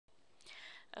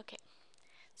Okay,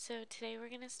 so today we're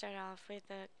going to start off with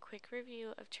a quick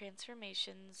review of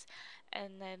transformations,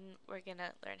 and then we're going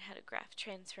to learn how to graph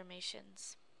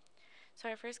transformations. So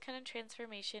our first kind of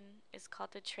transformation is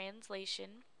called the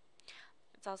translation.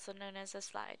 It's also known as a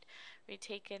slide. We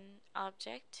take an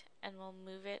object and we'll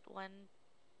move it one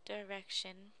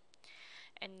direction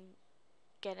and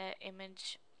get an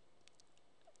image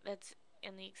that's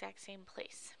in the exact same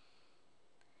place.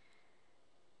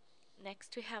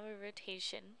 Next we have a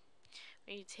rotation,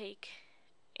 where you take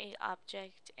a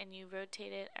object and you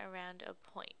rotate it around a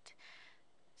point.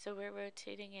 So we're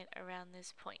rotating it around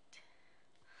this point.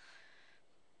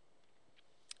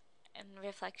 And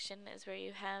reflection is where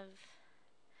you have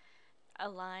a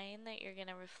line that you're going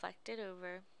to reflect it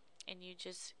over, and you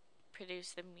just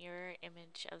produce the mirror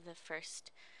image of the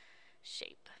first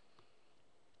shape.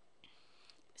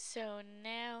 So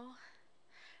now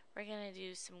we're going to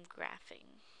do some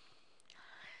graphing.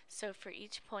 So for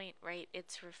each point, write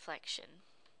its reflection.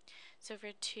 So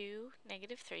for 2,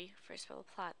 -3, first we'll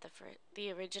plot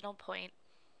the original point.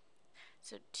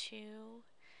 So 2,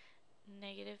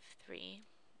 -3,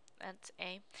 that's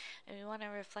A, and we want to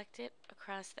reflect it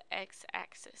across the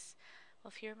x-axis.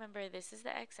 Well, if you remember, this is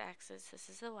the x-axis, this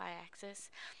is the y-axis,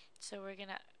 so we're going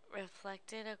to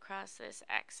reflect it across this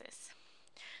axis.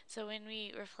 So when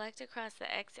we reflect across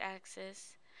the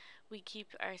x-axis, we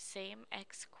keep our same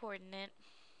x-coordinate,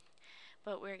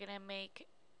 but we're going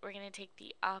to take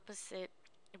the opposite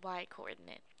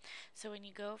y-coordinate. So when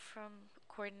you go from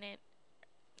quadrant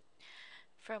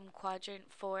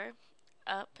 4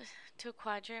 up to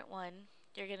quadrant 1,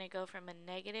 you're going to go from a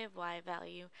negative y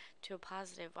value to a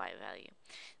positive y value.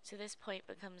 So this point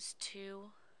becomes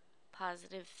 2,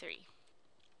 +3.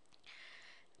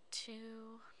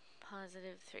 2,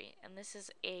 +3, and this is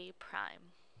A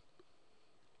prime.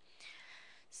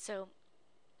 So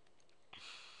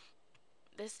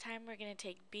this time we're going to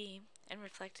take B and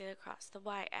reflect it across the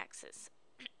y-axis.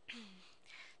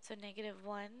 So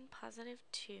 -1,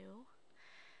 +2,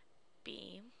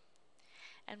 B,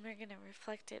 and we're going to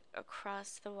reflect it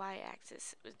across the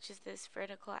y-axis, which is this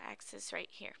vertical axis right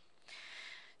here.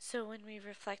 So when we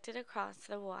reflect it across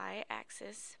the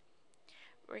y-axis,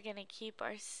 we're going to keep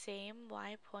our same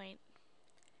y point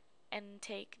and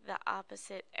take the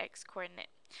opposite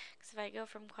x-coordinate. Because if I go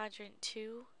from quadrant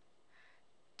 2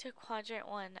 to quadrant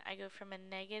 1, I go from a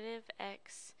negative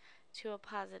x to a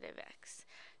positive x.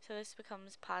 So this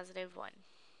becomes +1.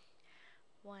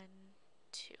 1,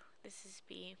 2. This is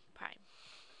B prime.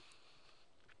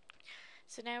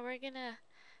 So now we're going to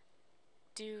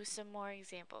do some more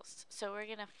examples. So we're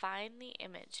going to find the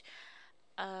image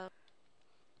of,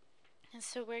 and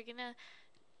so we're going to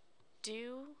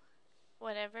do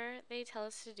whatever they tell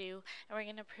us to do, and we're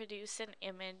going to produce an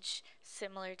image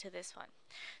similar to this one.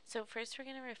 So first we're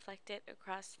going to reflect it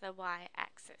across the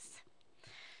y-axis.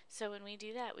 So when we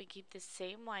do that, we keep the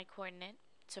same y-coordinate.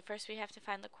 So first we have to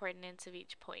find the coordinates of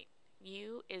each point.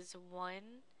 U is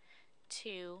 1,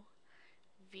 2,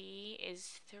 V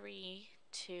is 3,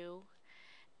 2,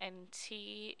 and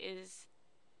T is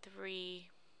 3,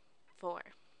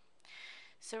 4.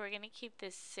 So we're going to keep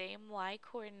this same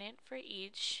y-coordinate for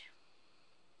each.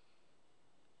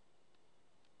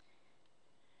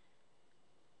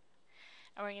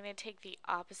 And we're going to take the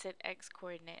opposite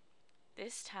x-coordinate.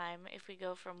 This time, if we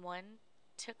go from 1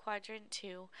 to quadrant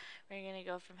 2, we're going to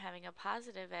go from having a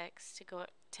positive x to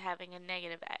having a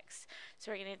negative x.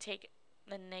 So we're going to take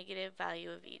the negative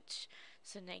value of each.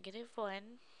 So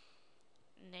 -1,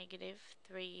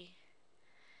 -3,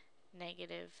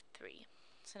 -3.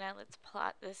 So now let's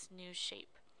plot this new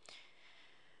shape.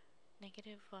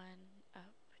 -1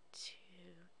 up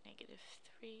 2,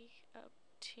 -3 up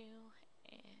 2,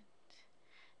 and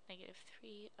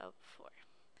 -3 up 4.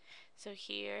 So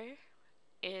here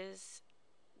is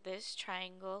this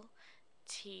triangle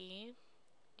T,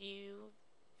 U,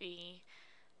 V,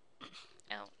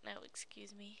 oh no,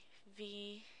 excuse me,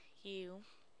 V, U,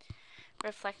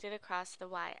 reflected across the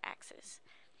y-axis.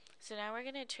 So now we're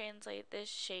going to translate this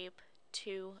shape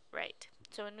to right.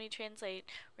 So when we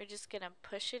translate, we're just going to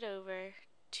push it over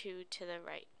 2 to the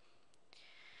right.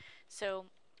 So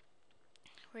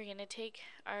we're going to take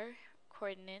our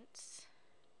coordinates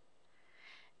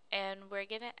and we're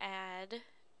going to add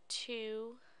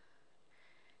 2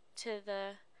 to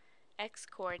the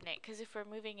x-coordinate, because if we're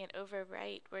moving it over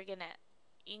right, we're going to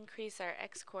increase our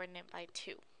x-coordinate by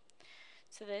 2.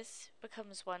 So this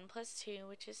becomes 1 plus 2,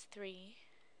 which is 3.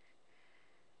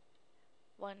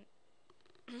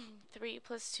 3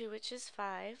 plus 2, which is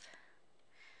 5.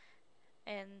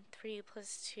 And 3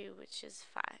 plus 2, which is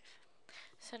 5.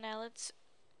 So now let's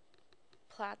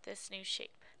plot this new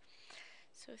shape.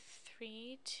 So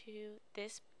 3 to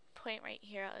this point right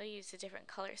here, I'll use a different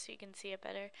color so you can see it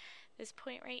better. This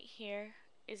point right here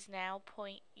is now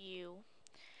point U.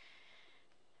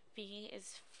 V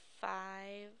is 5,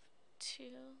 2.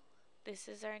 This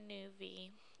is our new V.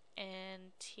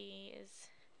 And T is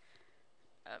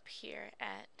up here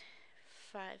at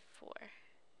 5, 4.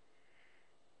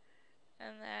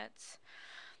 And that's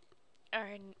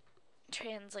our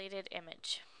translated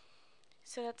image.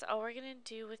 So that's all we're going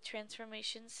to do with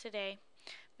transformations today.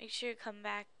 Make sure you come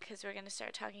back because we're going to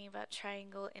start talking about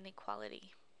triangle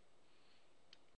inequality.